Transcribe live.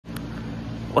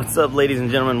What's up, ladies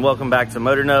and gentlemen? Welcome back to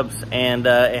Motor Nubs, and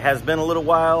it has been a little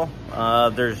while.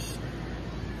 There's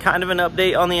kind of an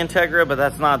update on the Integra, but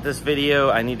that's not this video.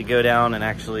 I need to go down and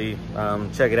actually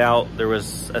check it out. There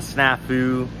was a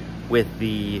snafu with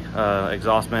the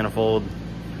exhaust manifold.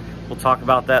 We'll talk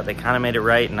about that. They kind of made it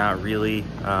right, not really,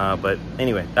 but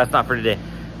anyway, that's not for today.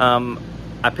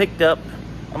 I picked up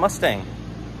a Mustang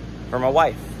for my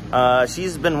wife.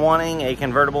 She's been wanting a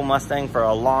convertible Mustang for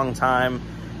a long time.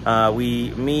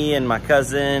 Me and my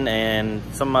cousin and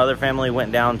some other family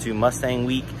went down to Mustang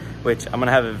Week, which I'm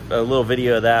gonna have a little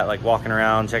video of that, like walking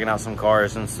around, checking out some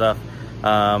cars and stuff.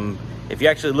 If you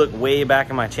actually look way back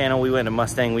in my channel, we went to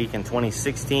Mustang Week in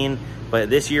 2016,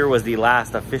 but this year was the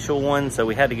last official one, so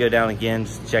we had to go down again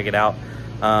just to check it out.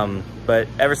 But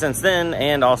ever since then,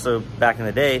 and also back in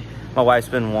the day, my wife's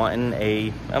been wanting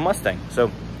a Mustang.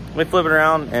 So let me flip it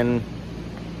around and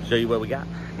show you what we got.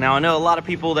 Now, I know a lot of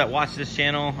people that watch this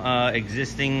channel,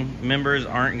 existing members,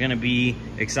 aren't gonna be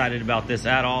excited about this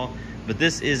at all, but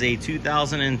this is a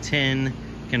 2010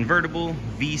 convertible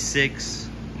V6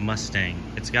 Mustang.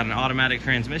 It's got an automatic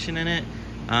transmission in it,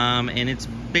 and it's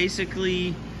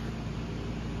basically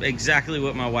exactly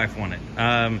what my wife wanted.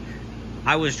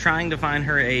 I was trying to find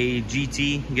her a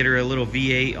GT, get her a little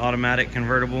V8 automatic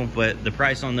convertible, but the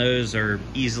price on those are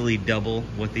easily double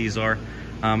what these are.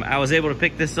 I was able to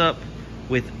pick this up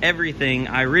with everything.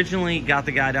 I originally got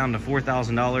the guy down to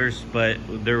 $4,000,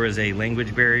 but there was a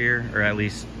language barrier, or at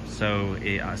least so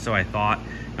I thought.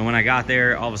 And when I got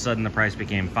there, all of a sudden the price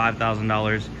became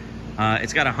 $5,000.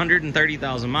 It's got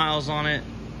 130,000 miles on it.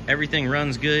 Everything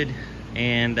runs good,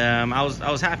 and I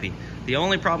was happy. The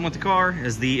only problem with the car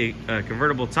is the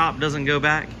convertible top doesn't go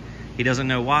back. He doesn't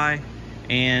know why,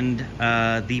 and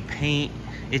the paint,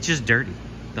 it's just dirty.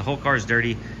 The whole car's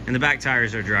dirty, and the back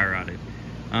tires are dry rotted.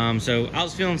 So I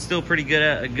was feeling still pretty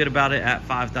good about it at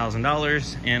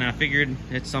 $5,000, and I figured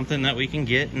it's something that we can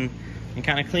get and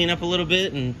kind of clean up a little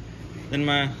bit, and then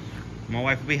my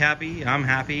wife will be happy. I'm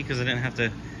happy because I didn't have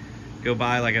to go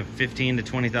buy like a $15,000 to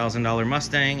 $20,000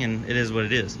 Mustang, and it is what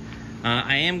it is.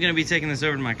 I am going to be taking this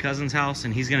over to my cousin's house,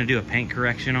 and he's going to do a paint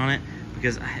correction on it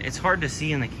because it's hard to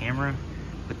see in the camera,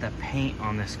 but the paint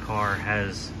on this car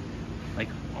has like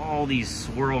all these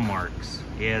swirl marks.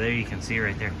 Yeah, there you can see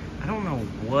right there. I don't know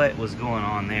what was going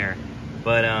on there,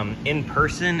 but in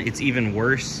person it's even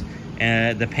worse.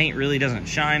 The paint really doesn't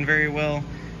shine very well.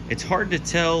 It's hard to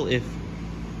tell if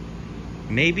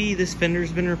maybe this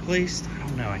fender's been replaced. I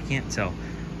don't know, I can't tell.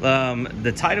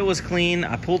 The title was clean.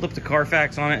 I pulled up the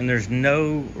Carfax on it, and there's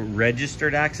no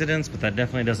registered accidents, but that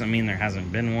definitely doesn't mean there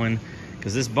hasn't been one,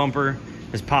 because this bumper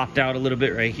has popped out a little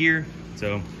bit right here.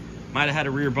 So might have had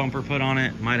a rear bumper put on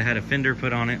it, might have had a fender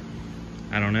put on it.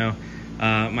 I don't know.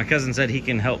 My cousin said he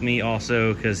can help me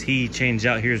also because he changed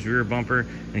out his rear bumper,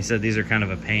 and he said these are kind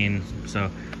of a pain. So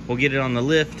we'll get it on the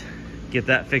lift, get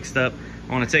that fixed up.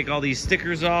 I want to take all these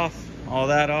stickers off, all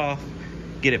that off,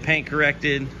 get it paint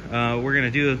corrected. We're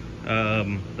gonna do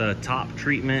the top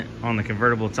treatment on the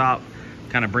convertible top,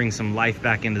 kind of bring some life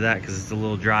back into that because it's a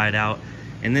little dried out.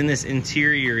 And then this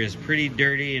interior is pretty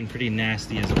dirty and pretty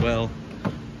nasty as well.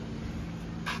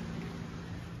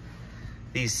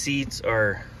 These seats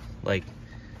are like,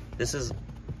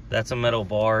 that's a metal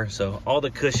bar, so all the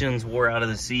cushions wore out of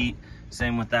the seat.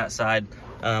 Same with that side.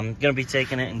 Gonna be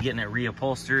taking it and getting it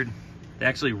reupholstered. They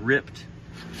actually ripped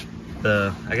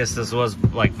I guess this was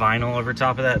like vinyl over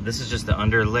top of that. This is just the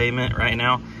underlayment right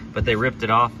now, but they ripped it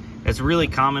off. It's really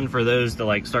common for those to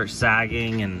like start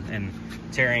sagging and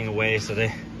tearing away, so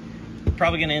they're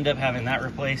probably gonna end up having that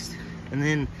replaced. And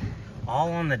then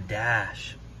all on the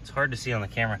dash, it's hard to see on the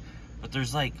camera, but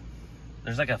there's like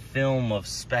a film of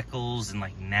speckles and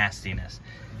like nastiness.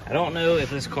 I don't know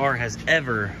if this car has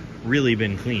ever really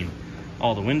been clean.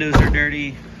 All the windows are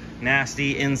dirty,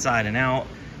 nasty inside and out.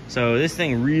 So this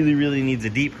thing really needs a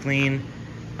deep clean.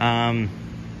 And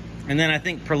then I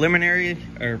think preliminary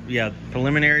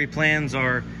plans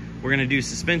are we're gonna do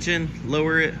suspension,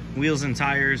 lower it, wheels and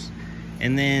tires,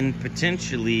 and then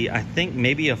potentially, I think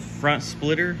maybe a front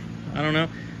splitter. I don't know.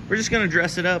 We're just gonna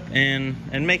dress it up and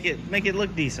make it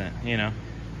look decent, you know.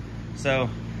 So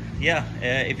yeah,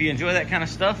 if you enjoy that kind of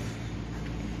stuff,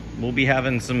 we'll be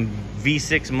having some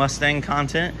V6 Mustang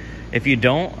content. If you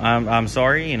don't, I'm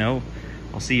sorry, you know,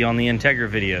 I'll see you on the Integra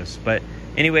videos. But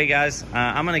anyway, guys,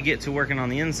 I'm gonna get to working on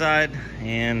the inside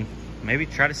and maybe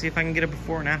try to see if I can get a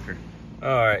before and after. All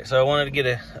right, so I wanted to get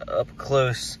it up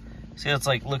close. See, it's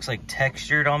like, looks like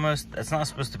textured almost. It's not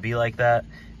supposed to be like that.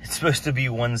 It's supposed to be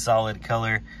one solid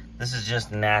color. This is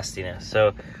just nastiness.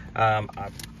 So I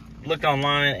looked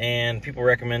online and people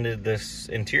recommended this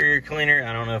interior cleaner.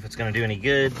 I don't know if it's gonna do any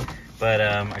good, But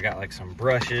I got like some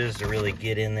brushes to really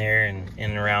get in there and in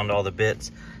and around all the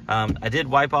bits. I did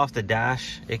wipe off the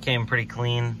dash. It came pretty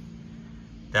clean.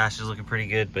 Dash is looking pretty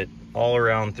good, but all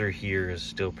around through here is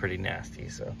still pretty nasty.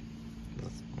 So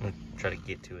I'm gonna try to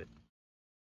get to it.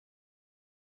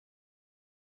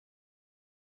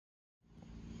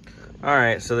 All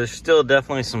right, so there's still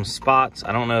definitely some spots.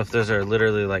 I don't know if those are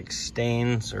literally like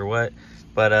stains or what,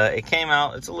 but it came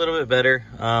out. It's a little bit better.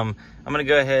 I'm gonna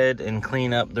go ahead and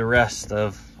clean up the rest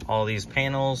of all these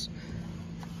panels.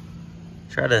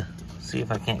 Try to see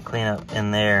if I can't clean up in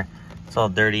there. It's all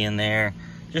dirty in there.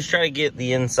 Just try to get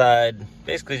the inside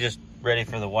basically just ready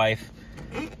for the wife.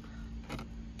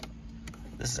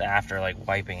 This is after like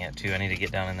wiping it too. I need to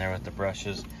get down in there with the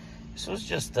brushes. This was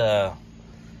just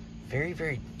very,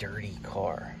 very dirty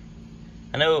car.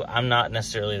 I know I'm not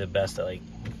necessarily the best at like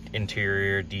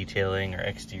interior detailing or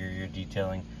exterior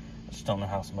detailing. I just don't know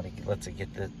how somebody lets it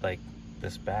get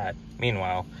this bad.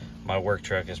 Meanwhile, my work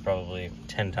truck is probably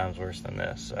 10 times worse than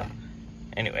this. So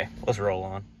anyway, let's roll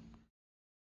on.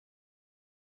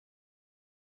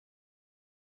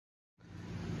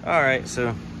 All right,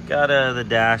 so got the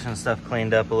dash and stuff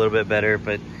cleaned up a little bit better,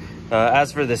 but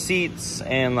as for the seats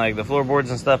and like the floorboards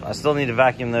and stuff, I still need to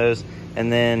vacuum those.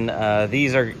 And then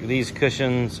these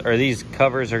cushions or these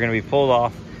covers are going to be pulled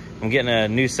off. I'm getting a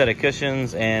new set of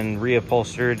cushions and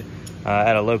reupholstered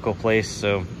at a local place,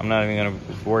 so I'm not even going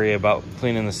to worry about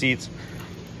cleaning the seats.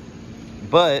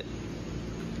 But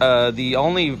the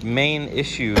only main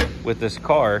issue with this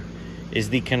car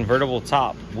is the convertible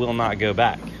top will not go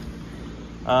back.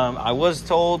 I was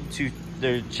told to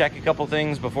check a couple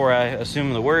things before I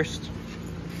assume the worst.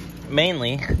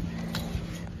 Mainly,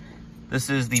 this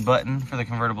is the button for the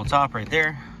convertible top right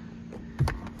there.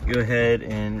 Go ahead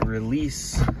and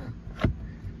release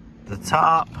the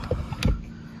top.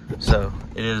 So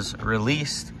it is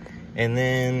released, and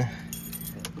then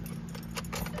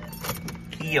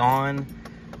key on.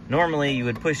 Normally you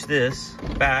would push this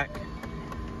back.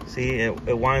 See,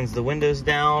 it winds the windows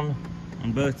down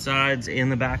on both sides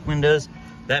and the back windows.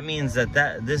 That means that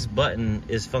this button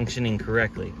is functioning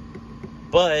correctly,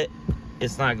 but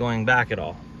it's not going back at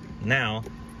all. Now,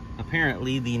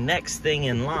 apparently the next thing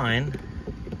in line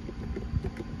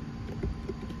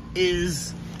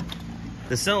is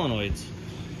the solenoids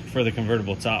for the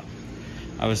convertible top.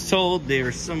 I was told they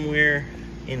were somewhere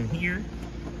in here.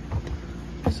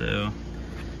 So,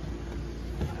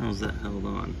 how's that held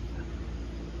on?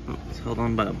 Oh, it's held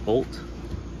on by a bolt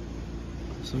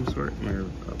of some sort, or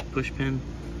a push pin.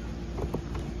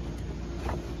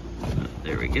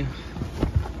 There we go.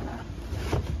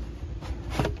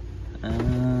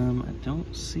 I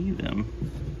don't see them.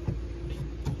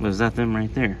 Was that them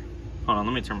right there? Hold on,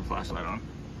 let me turn my flashlight on.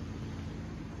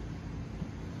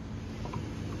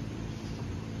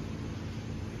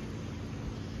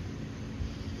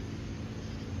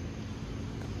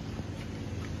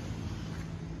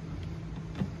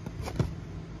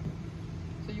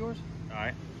 Is it yours? All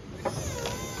right.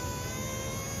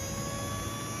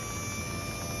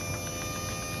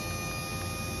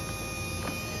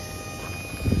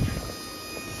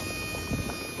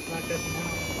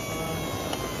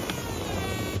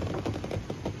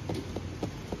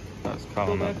 That's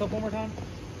Go back up one more time.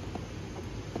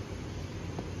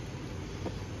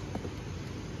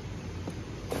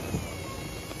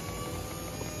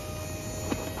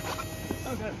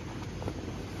 Okay.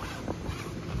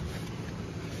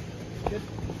 Good?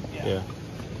 Yeah.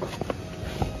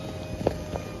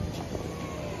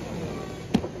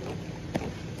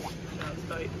 That's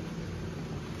tight.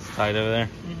 It's tight over there.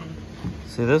 Mm-hmm.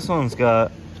 See, this one's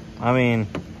got, I mean,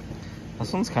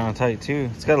 this one's kind of tight too.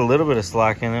 It's got a little bit of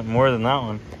slack in it, more than that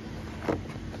one.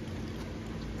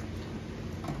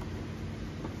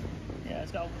 Yeah,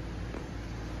 let's go.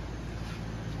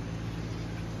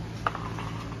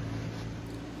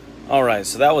 All right,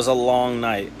 so that was a long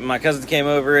night. My cousin came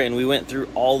over and we went through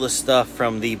all the stuff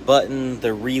from the button,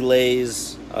 the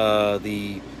relays,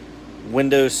 the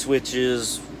window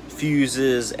switches,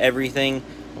 fuses, everything.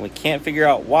 And we can't figure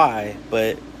out why,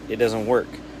 but it doesn't work.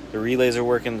 The relays are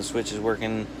working, the switch is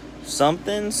working.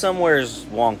 Something somewhere is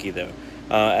wonky though.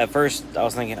 At first I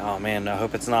was thinking, oh man, I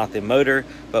hope it's not the motor.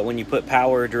 But when you put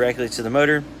power directly to the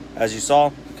motor, as you saw,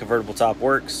 the convertible top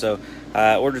works. So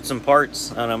I ordered some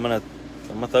parts, and I'm gonna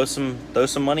throw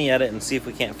some money at it and see if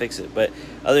we can't fix it. But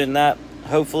other than that,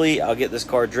 hopefully I'll get this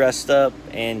car dressed up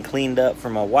and cleaned up for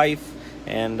my wife,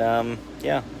 and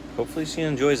yeah, hopefully she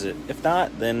enjoys it. If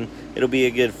not, then it'll be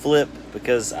a good flip,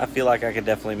 because I feel like I could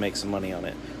definitely make some money on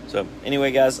it. So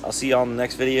anyway guys, I'll see y'all in the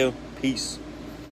next video. Peace.